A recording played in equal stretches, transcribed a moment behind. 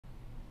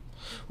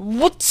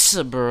What's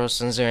up,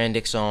 bros and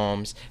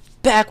Zerandix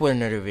back with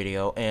another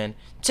video, and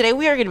today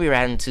we are going to be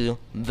reacting to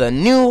the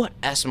new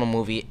SML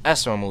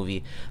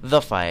movie,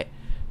 The Fight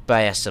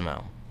by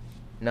SML.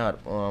 Now,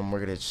 we're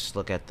going to just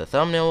look at the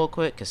thumbnail real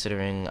quick,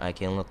 considering I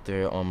can look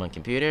through it on my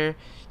computer,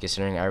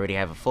 considering I already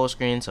have a full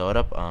screen. So hold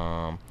up,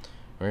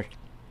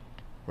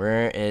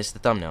 where is the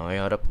thumbnail? Wait,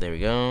 hold up, there we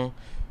go.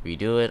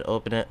 Redo it,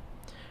 open it.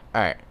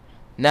 Alright,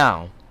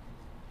 now,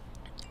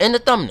 in the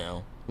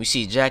thumbnail, we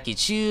see Jackie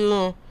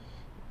Chu,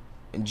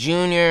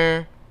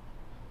 Junior,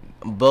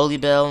 Bully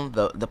Bill,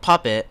 the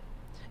puppet,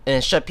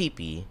 and Chef Pee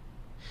Pee.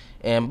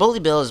 And Bully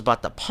Bill is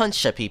about to punch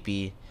Chef Pee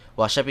Pee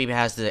while Chef Pee Pee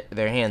has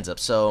their hands up.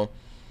 So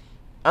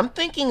I'm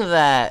thinking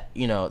that,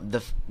 you know,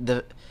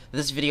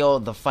 this video,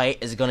 the fight,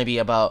 is gonna be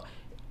about,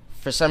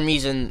 for some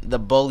reason, the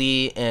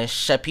Bully and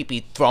Chef Pee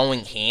Pee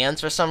throwing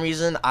hands for some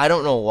reason. I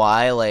don't know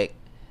why. Like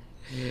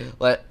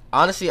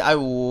honestly,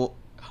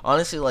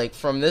 like,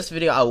 from this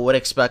video, I would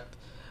expect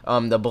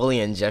the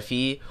Bully and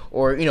Jeffy,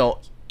 or, you know,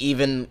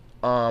 even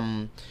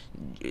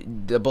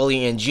the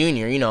Bully and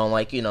Junior, you know,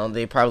 like, you know,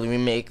 they probably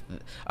remake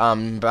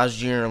Bowser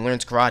Jr.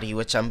 Learns Karate,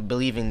 which I'm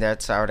believing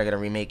that's how they're gonna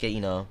remake it,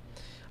 you know,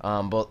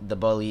 the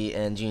Bully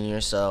and Junior.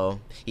 So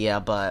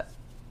yeah, but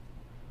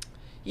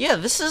yeah,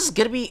 this is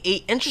gonna be a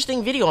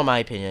interesting video in my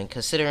opinion,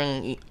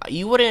 considering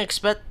you wouldn't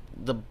expect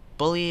the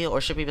Bully or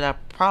Chef Pee Pee to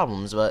have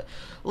problems. But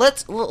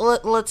let's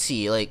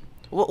see, like,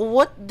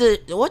 what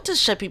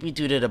does Chef Pee Pee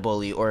do to the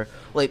Bully, or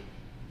like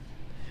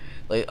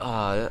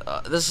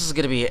this is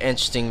gonna be an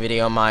interesting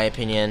video in my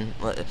opinion.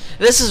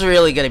 This is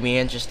really gonna be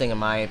interesting in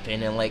my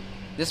opinion. Like,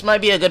 this might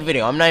be a good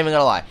video, I'm not even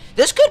gonna lie.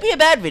 This could be a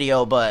bad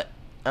video, but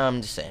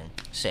I'm just saying.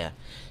 So yeah,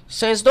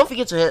 since, don't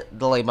forget to hit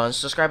the like button,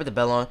 subscribe with the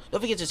bell on.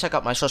 Don't forget to check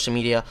out my social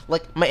media,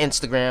 like my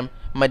Instagram,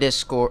 my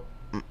Discord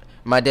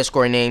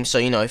name. So,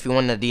 you know, if you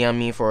want to DM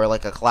me for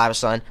like a collab or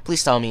something,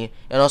 please tell me.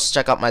 And also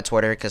check out my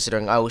Twitter,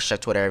 considering I always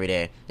check Twitter every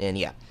day. And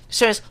yeah,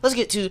 serious, let's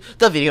get to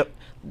the video.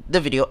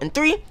 In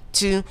 3,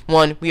 2,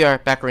 1, we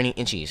are macaroni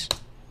and cheese.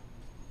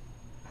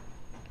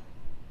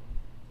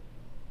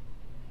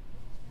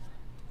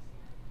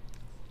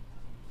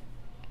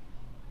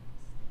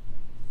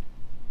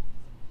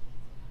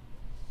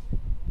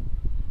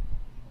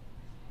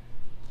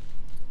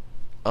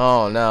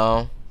 Oh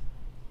no.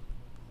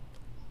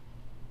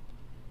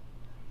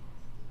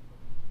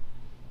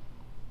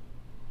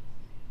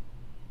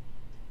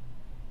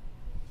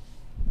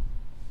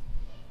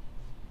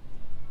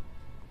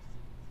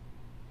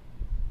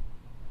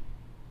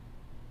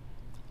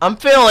 I'm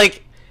feeling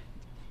like,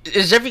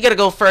 is Jeffy gonna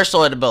go first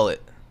or the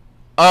bullet?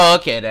 Oh,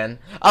 okay then.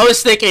 I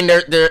was thinking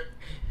this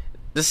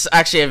is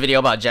actually a video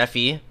about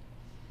Jeffy.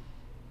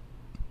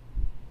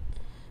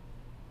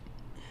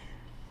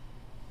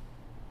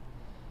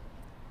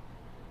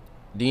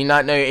 Do you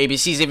not know your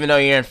ABCs even though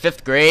you're in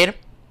 5th grade?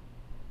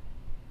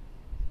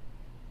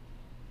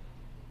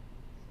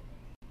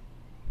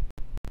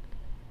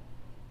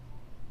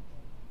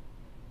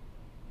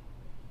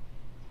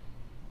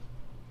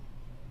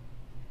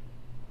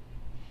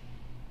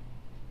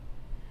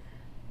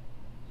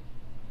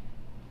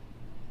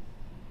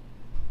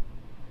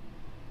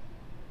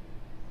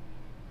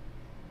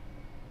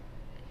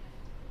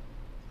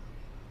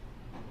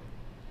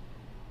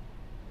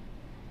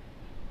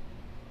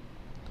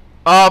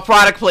 Oh,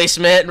 product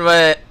placement,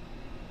 but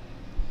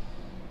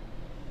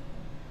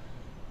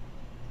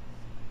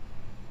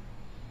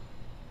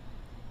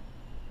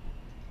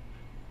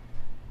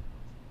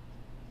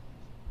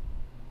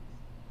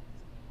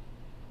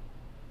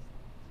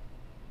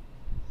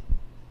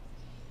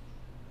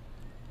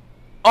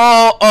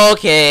oh,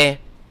 okay.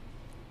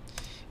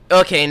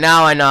 Okay,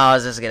 now I know how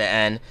this is gonna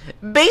end.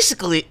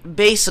 Basically,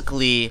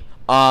 the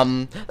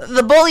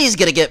bully is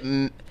gonna get,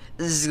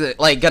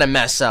 gonna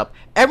mess up.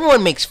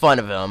 Everyone makes fun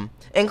of him,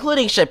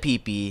 including Chef Pee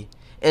Pee.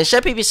 And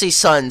Chef Pee Pee says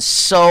something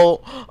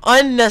so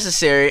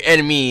unnecessary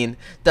and mean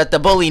that the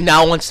bully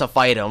now wants to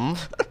fight him.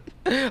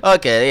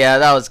 Okay, yeah,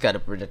 that was kind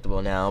of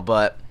predictable now,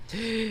 but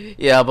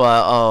yeah,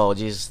 but oh,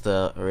 jeez,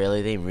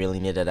 they really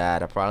needed to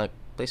add a product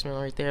placement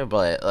right there,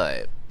 but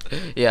like.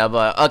 Yeah,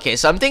 but okay,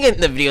 so I'm thinking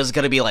the video is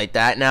gonna be like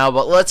that now,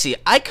 but let's see.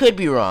 I could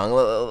be wrong.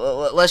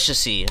 Let's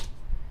just see.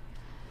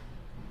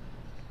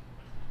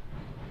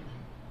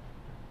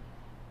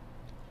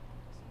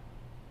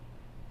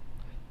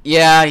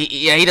 Yeah,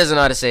 he doesn't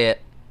know how to say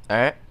it. All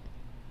right.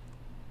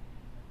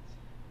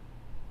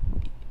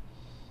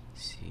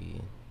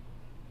 C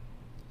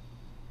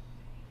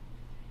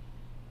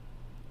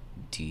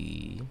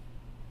D.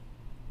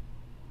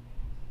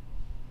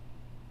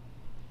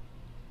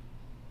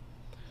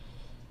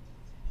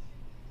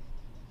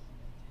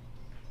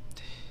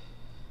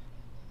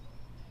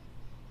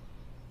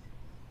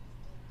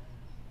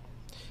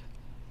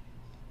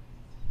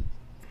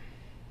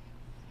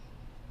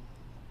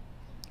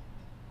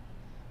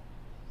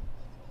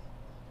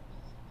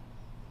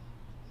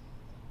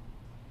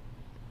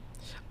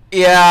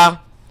 Yeah.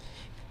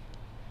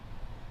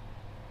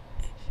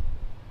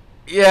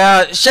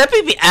 Yeah, Chef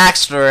Pee Pee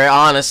asked for it,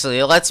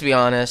 honestly. Let's be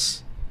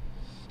honest.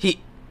 He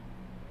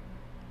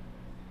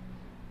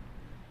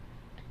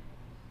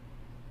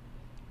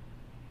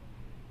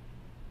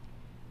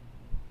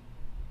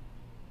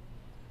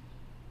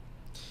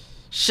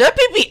Should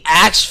be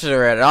asked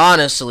for it,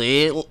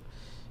 honestly.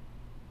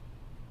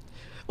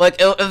 Like,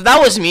 if that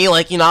was me,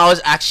 like, you know, I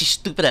was actually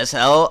stupid as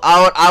hell,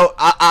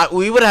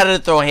 we would have had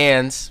to throw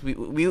hands. We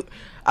would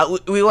have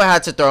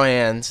had to throw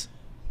hands.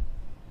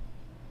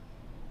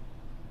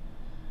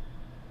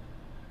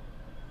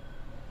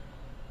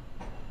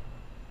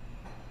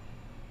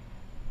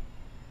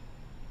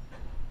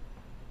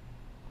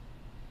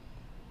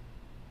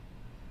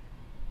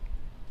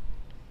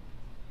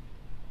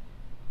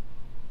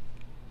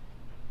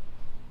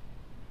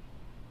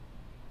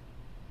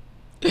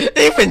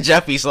 Even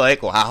Jeffy's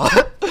like, wow.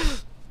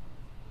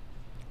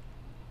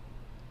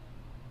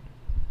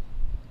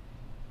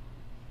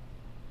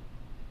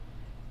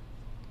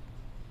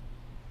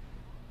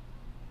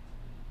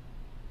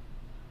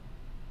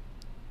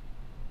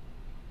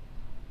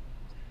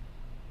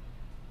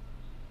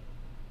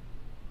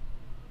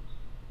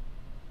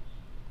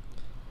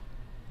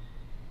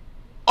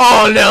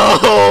 Oh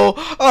no!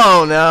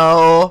 Oh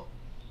no!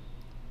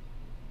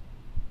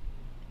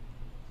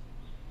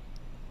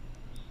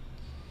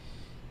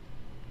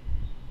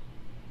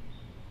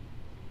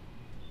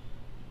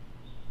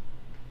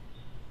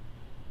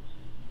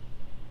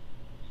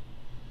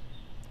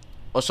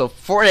 Also,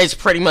 Fortnite's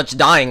pretty much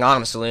dying,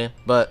 honestly,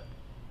 but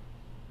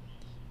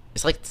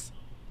it's like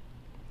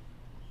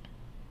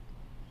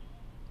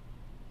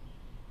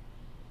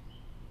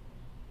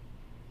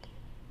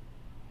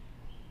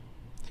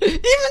even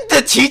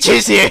the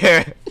teacher's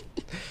here.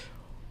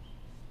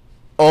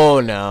 Oh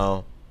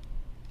no.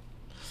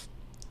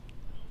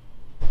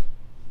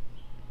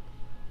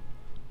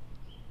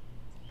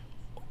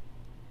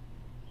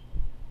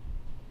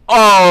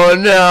 Oh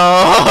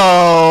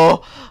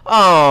no.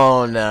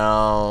 Oh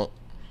no.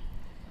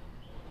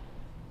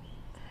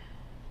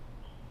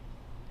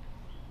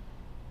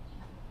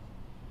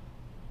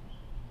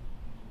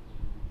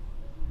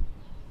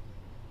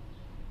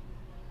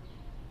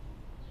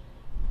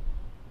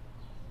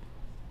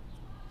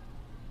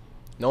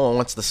 No one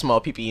wants the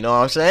small peepee, you know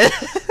what I'm saying?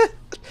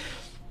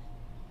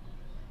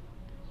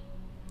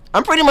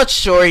 I'm pretty much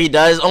sure he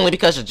does, only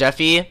because of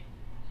Jeffy.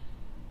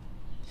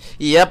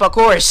 Yep, of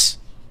course.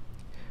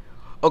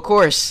 Of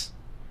course.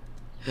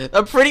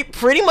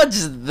 Pretty much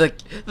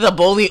the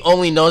bully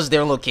only knows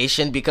their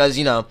location because,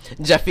 you know,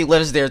 Jeffy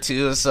lives there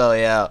too, so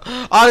yeah.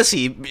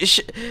 Honestly,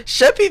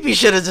 Sheppy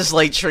should have just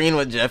like trained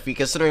with Jeffy,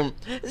 considering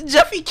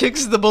Jeffy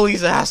kicks the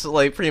bully's ass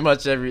like pretty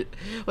much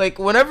like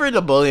whenever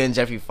the bully and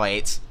Jeffy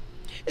fights,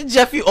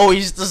 Jeffy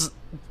always just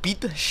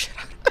beat the shit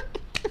out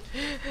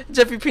of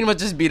Jeffy pretty much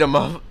just beat him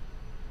up.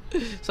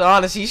 So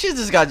honestly, you should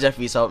just got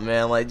Jeffy's help,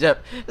 man. Like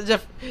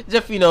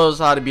Jeffy knows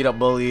how to beat up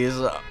bullies.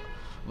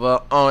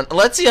 But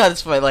let's see how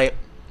this fight. Like,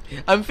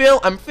 I'm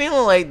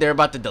feeling like they're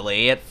about to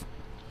delay it.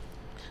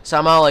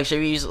 Somehow, like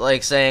Chevy's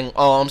like saying,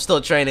 "Oh, I'm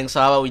still training,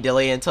 so how about we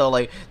delay it until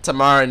like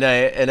tomorrow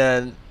night?" And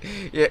then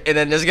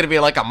there's gonna be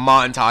like a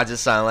montage of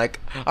something. Like,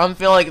 I'm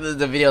feeling like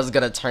the video is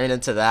gonna turn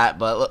into that.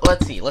 But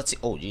let's see.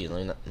 Oh, geez,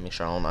 let me make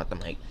sure I don't knock the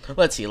mic.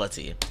 Let's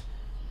see.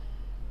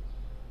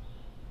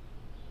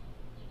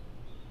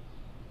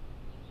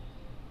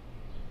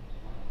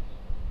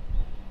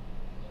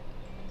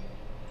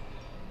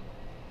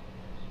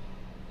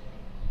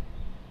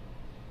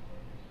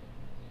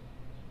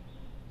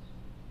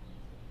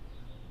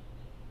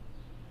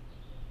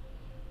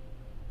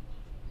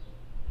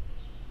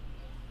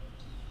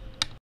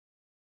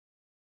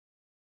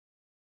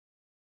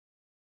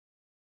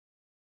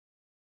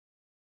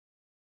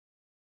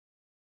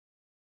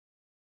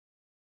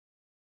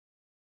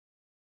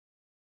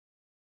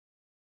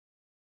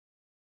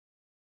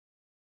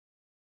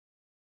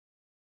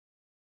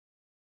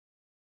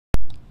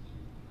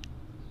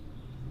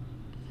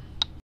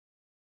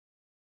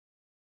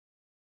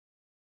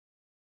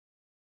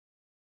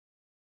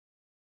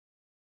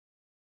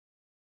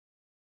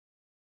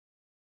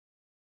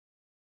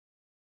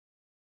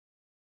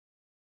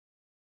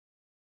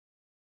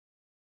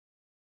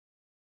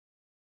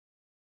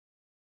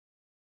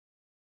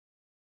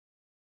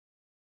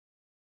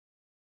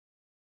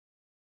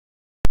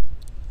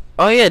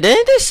 Oh yeah,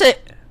 didn't they say?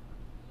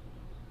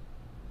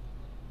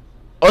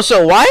 Oh,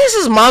 so why is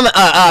his mom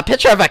a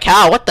picture of a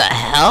cow? What the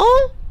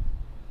hell?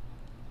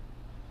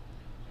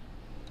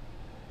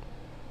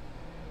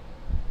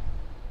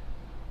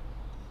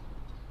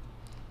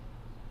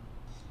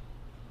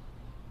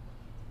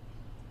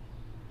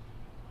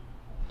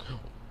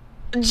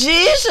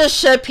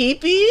 Jesus,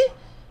 Sheppy.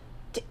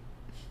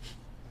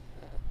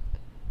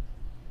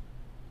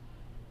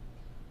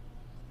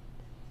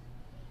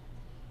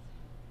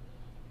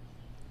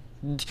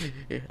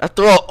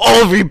 After all,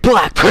 every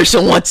black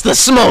person wants the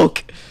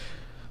smoke.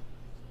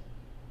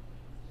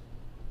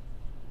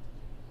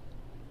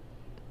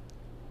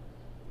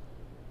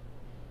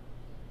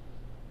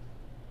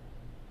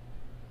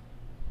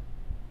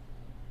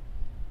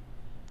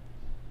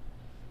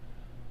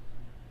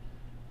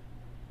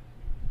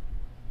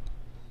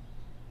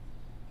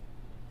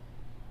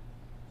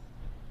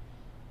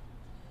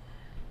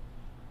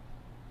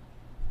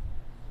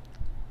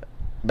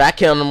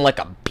 Backhand him like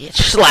a bitch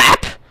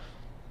slap.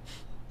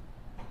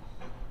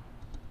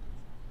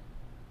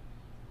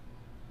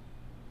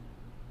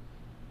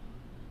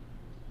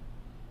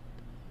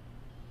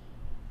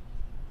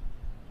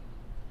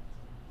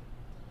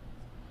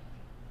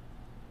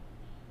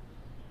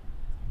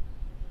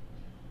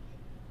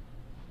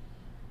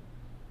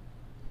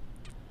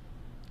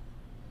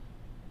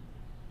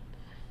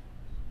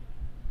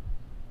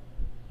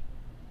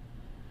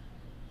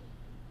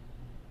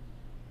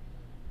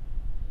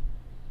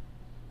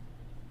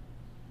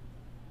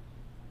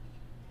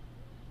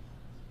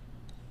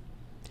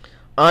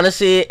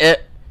 Honestly,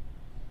 it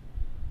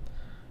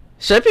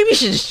should maybe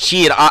should just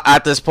cheat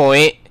at this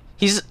point.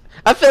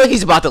 I feel like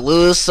he's about to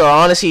lose, so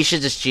honestly, he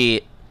should just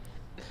cheat.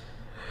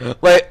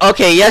 Like,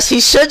 okay, yes,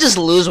 he should just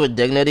lose with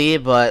dignity,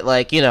 but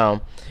like, you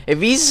know, if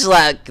he's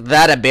like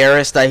that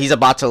embarrassed that he's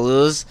about to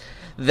lose,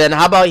 then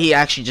how about he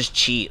actually just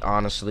cheat?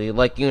 Honestly,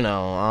 like, you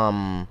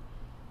know,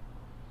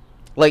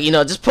 like, you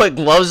know, just put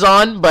gloves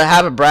on, but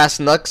have a brass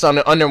knucks on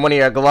under one of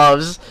your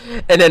gloves,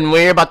 and then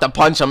when you're about to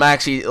punch him,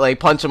 actually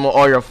like punch him with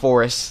all your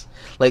force.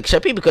 Like,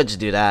 should people could just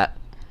do that.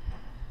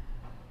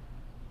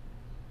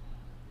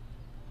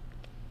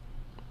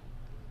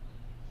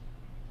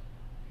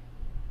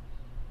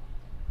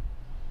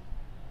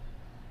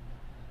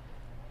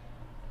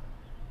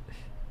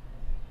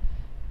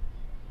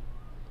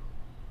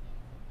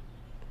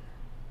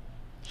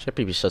 Should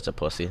be such a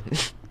pussy.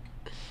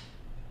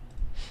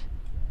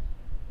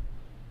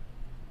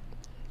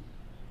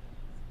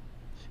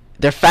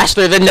 They're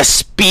faster than the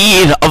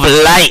speed of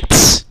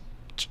light.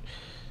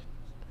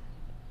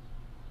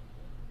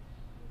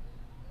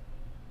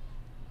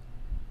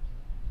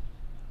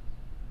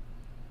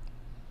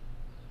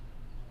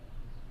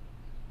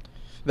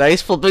 Now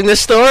he's flipping the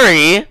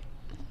story.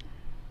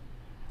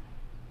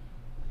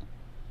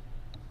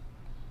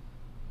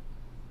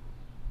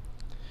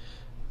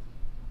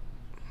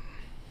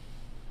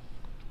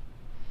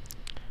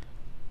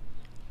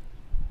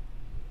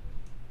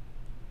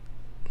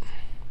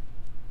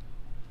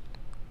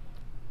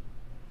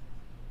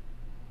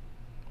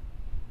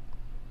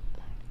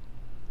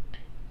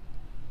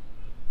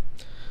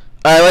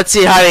 Alright, let's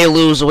see how they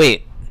lose.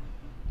 Wait.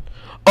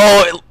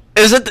 Oh,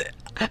 is it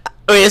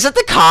wait, is it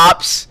the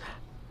cops?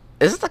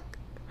 Is it the...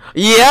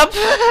 Yep.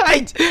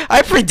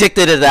 I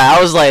predicted that.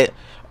 I was like...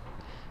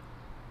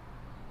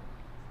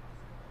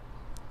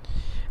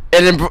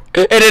 And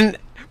then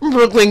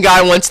Brooklyn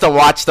guy wants to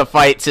watch the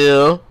fight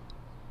too.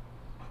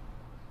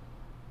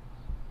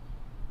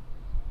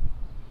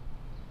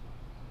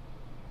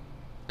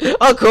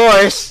 Of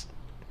course.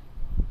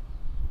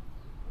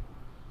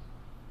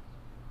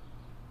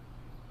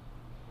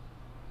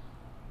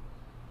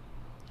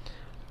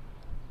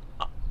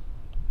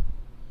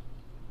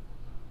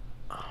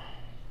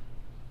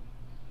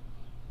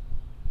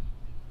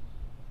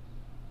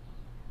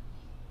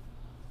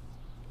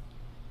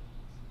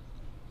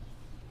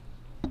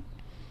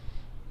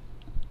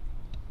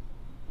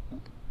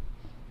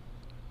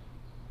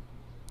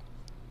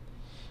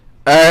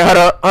 Alright, hold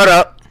up, hold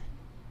up.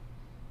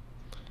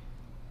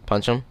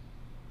 Punch him.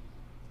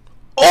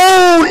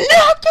 Oh,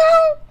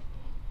 knockout!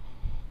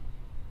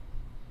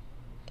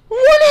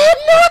 One hit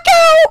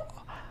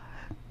knockout!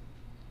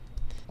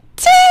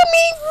 Damn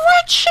me,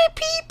 wretched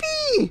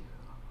pee-pee!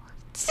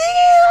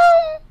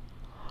 Damn!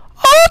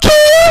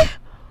 Okay!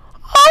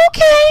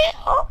 Okay!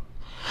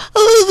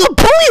 The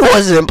bully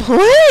wasn't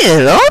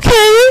playing,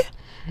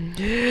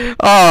 okay!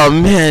 Oh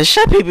man,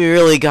 Shot Pee-pee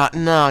really got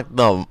knocked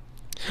though.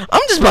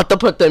 I'm just about to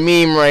put the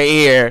meme right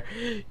here.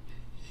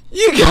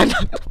 You got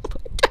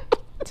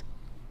knocked.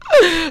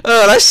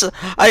 Oh, that's...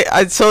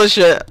 I told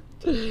shit.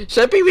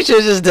 Shot Pee-pee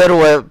should just did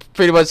what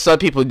pretty much some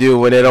people do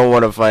when they don't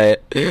want to fight.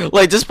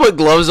 Like, just put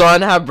gloves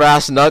on, have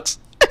brass nuts,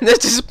 and then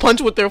just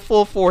punch with their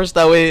full force.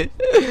 That way,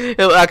 it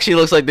actually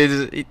looks like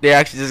they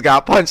actually just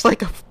got punched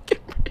like a fucking...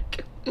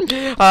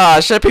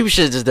 Shot Pee-pee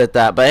should just did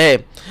that. But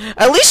hey,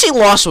 at least he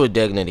lost with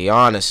dignity.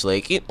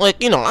 Honestly,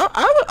 like, you know,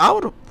 I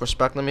would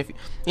respect him if,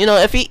 you know,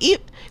 if he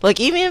like,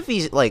 even if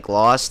he's like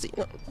lost, you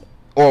know,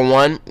 or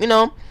won, you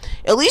know,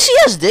 at least he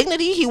has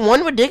dignity. He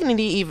won with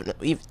dignity, even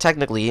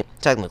technically,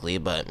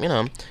 but you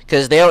know,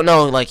 because they don't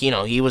know, like, you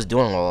know, he was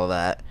doing all of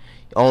that.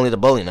 Only the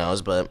bully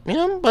knows, but you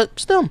know, but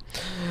still.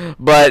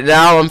 But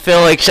now I'm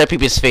feeling like Shot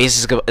Pee-pee's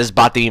face is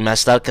about to be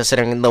messed up,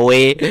 considering the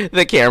way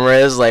the camera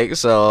is. Like,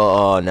 so,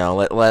 oh no,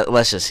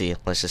 let's just see,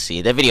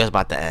 The video's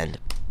about to end.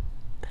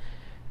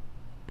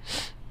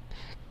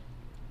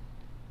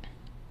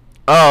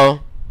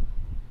 Oh.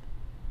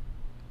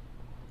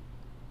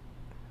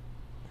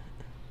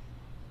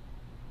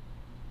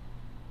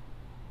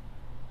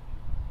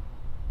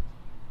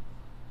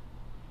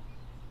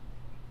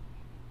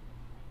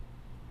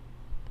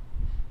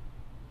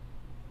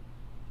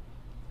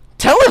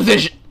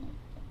 Television.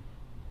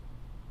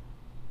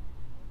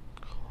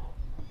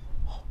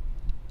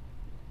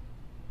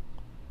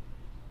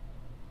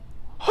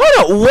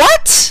 Hold on,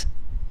 what?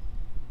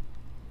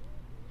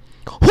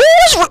 Who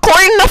was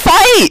recording the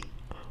fight?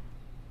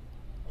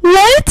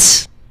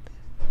 What?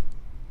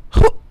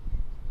 Who?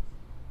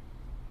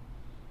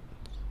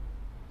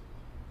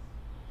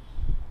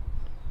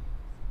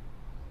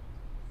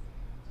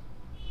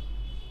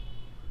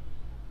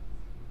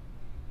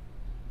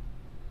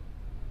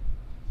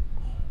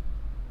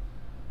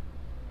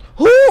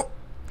 Who?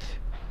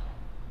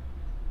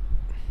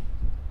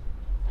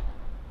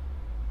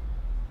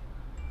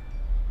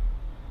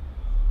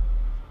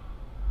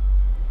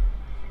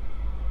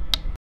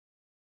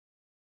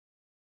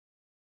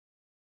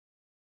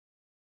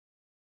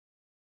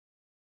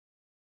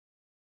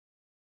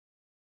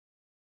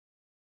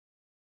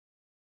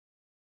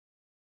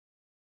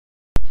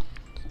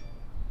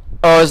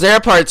 Oh, is there a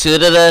part 2 to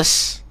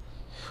this?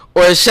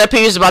 Or is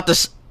Sheppy about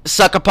to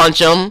sucker punch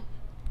him?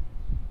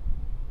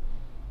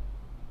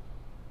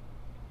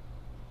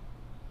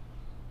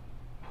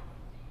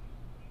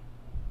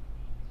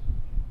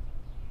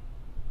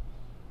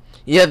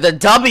 Yeah, the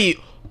W.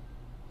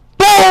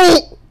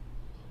 Boom!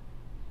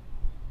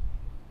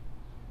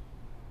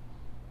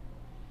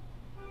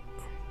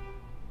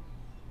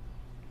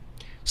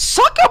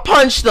 Sucker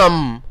punch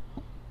them!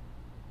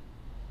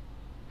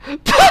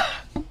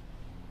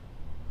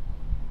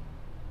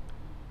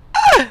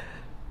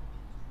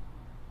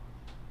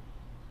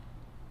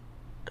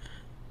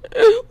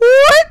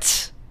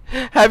 What?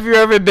 Have you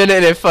ever been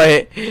in a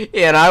fight?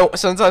 Yeah, and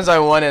sometimes I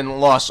won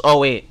and lost. Oh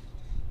wait.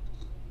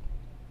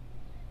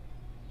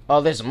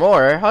 Oh, there's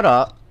more. Hold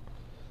up.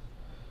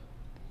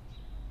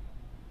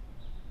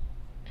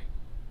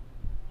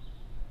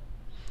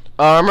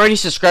 I'm already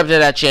subscribed to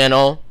that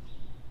channel.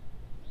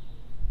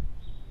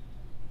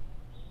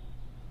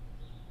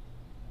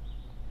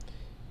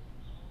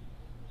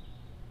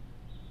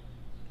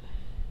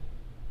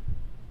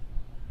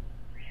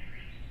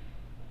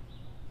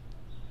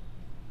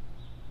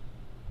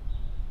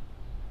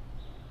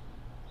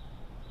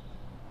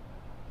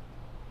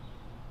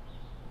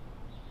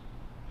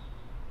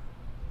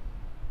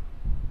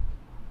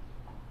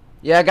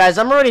 Yeah, guys,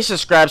 I'm already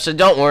subscribed, so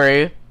don't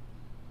worry.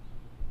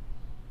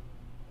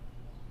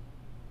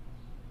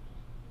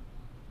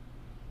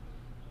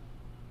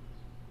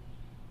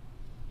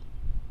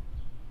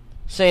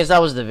 Saying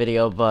that was the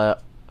video,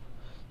 but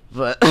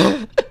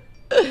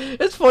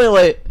it's funny,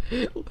 like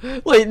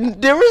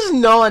there was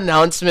no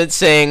announcement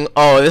saying,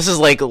 "Oh, this is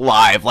like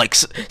live." Like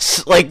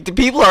the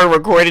people are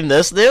recording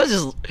this. They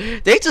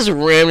just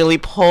randomly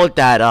pulled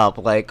that up.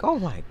 Like, oh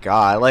my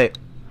god, like,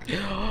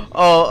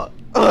 oh,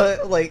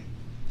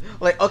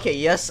 like okay,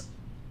 yes,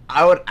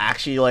 I would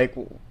actually like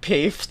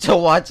pay to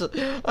watch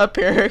a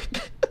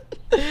parent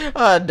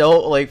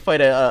adult like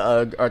fight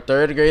a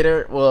third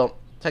grader. Well,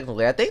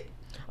 technically, I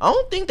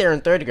don't think they're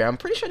in third grade. I'm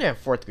pretty sure they're in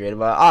fourth grade,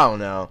 but I don't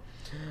know.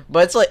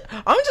 But it's like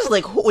I'm just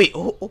like, wait,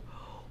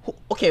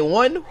 okay, who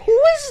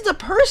is the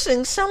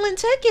person selling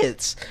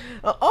tickets?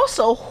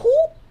 Also, who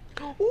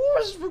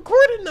was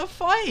recording the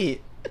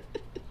fight?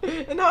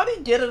 And how did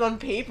he get it on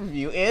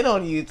pay-per-view and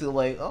on YouTube?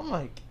 Like, oh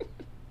my.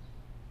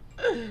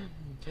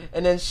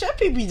 And then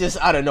Sheppy be just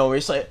out of nowhere.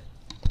 It's like,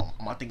 I'm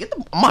about to get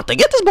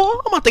this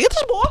ball. I'm about to get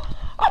this ball.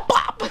 Oh,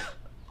 bop.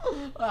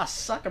 I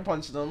sucker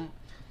punched them.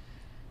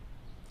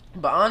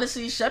 But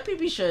honestly, Sheppy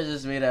B should have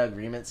just made an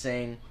agreement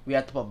saying we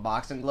have to put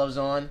boxing gloves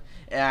on.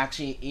 And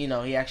actually, you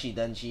know, he actually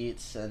done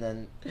cheats, and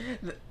then,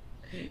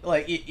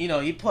 like, you know,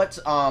 he puts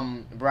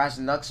brass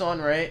knucks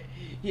on, right?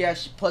 He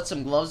actually put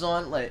some gloves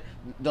on, like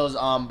those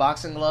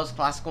boxing gloves,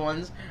 plastic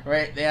ones,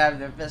 right? They have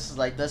their fists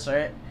like this,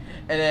 right?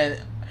 And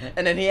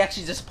then he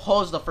actually just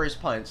pulls the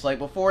first punch. Like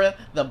before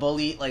the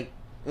bully, like,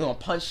 you know,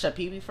 punch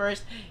Sheppy B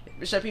first.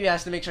 Sheppy B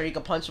has to make sure he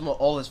can punch him with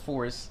all his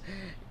force.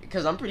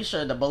 Because I'm pretty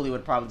sure the bully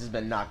would probably just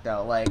been knocked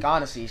out. Like,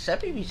 honestly,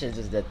 Sheppy B should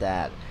just did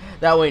that.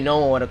 That way no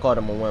one would have called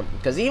him a wimp.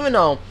 Because even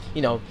though,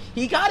 you know,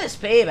 he got his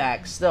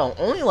payback still.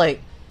 Only,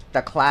 like,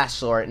 the class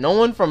saw it. No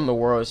one from the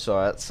world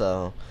saw it,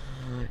 so...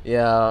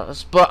 Yeah.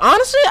 But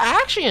honestly,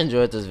 I actually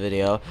enjoyed this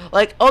video.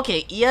 Like,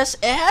 okay, yes,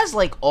 it has,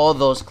 like, all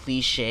those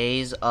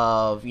cliches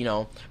of, you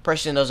know,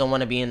 person doesn't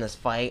want to be in this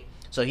fight.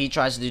 So he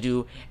tries to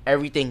do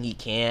everything he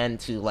can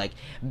to, like,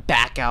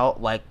 back out.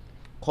 Like,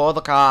 call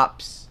the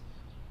cops.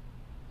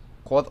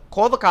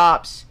 Call the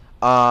cops,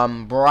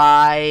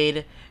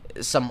 bride,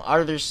 some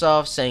other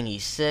stuff, saying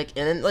he's sick,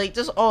 and then, like,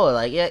 just all,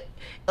 like, yeah,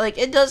 like,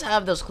 it does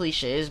have those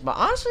cliches, but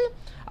honestly,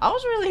 I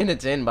was really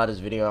entertained by this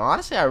video.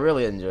 Honestly, I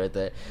really enjoyed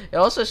it. And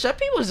also,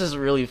 Sheppy was just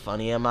really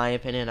funny, in my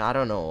opinion. I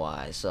don't know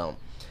why, so,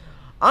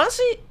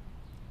 honestly,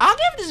 I'll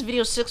give this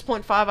video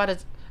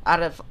 6.5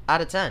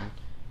 out of 10.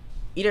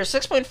 Either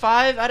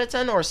 6.5 out of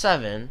 10 or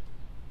 7.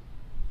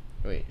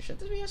 Wait, should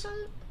this be a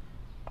 7?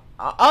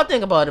 I'll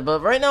think about it,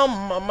 but right now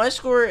my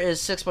score is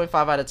 6.5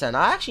 out of 10.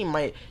 I actually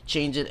might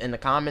change it in the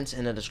comments,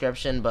 in the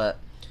description, but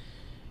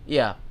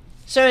yeah.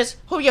 So anyways,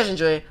 hope you guys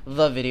enjoy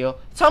the video.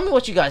 Tell me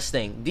what you guys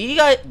think. Did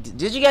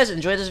you guys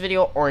enjoy this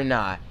video or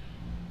not?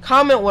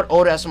 Comment what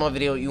old SML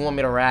video you want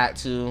me to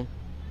react to,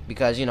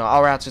 because, you know,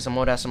 I'll react to some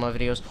old SML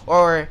videos,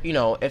 or, you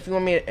know, if you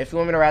want me to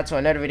react to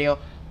another video,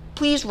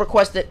 please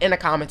request it in the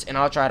comments and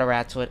I'll try to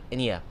react to it. And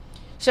yeah.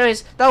 So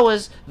anyways, that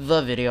was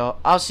the video.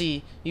 I'll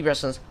see you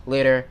wrestlers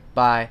later.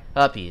 Bye.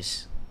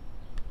 Peace.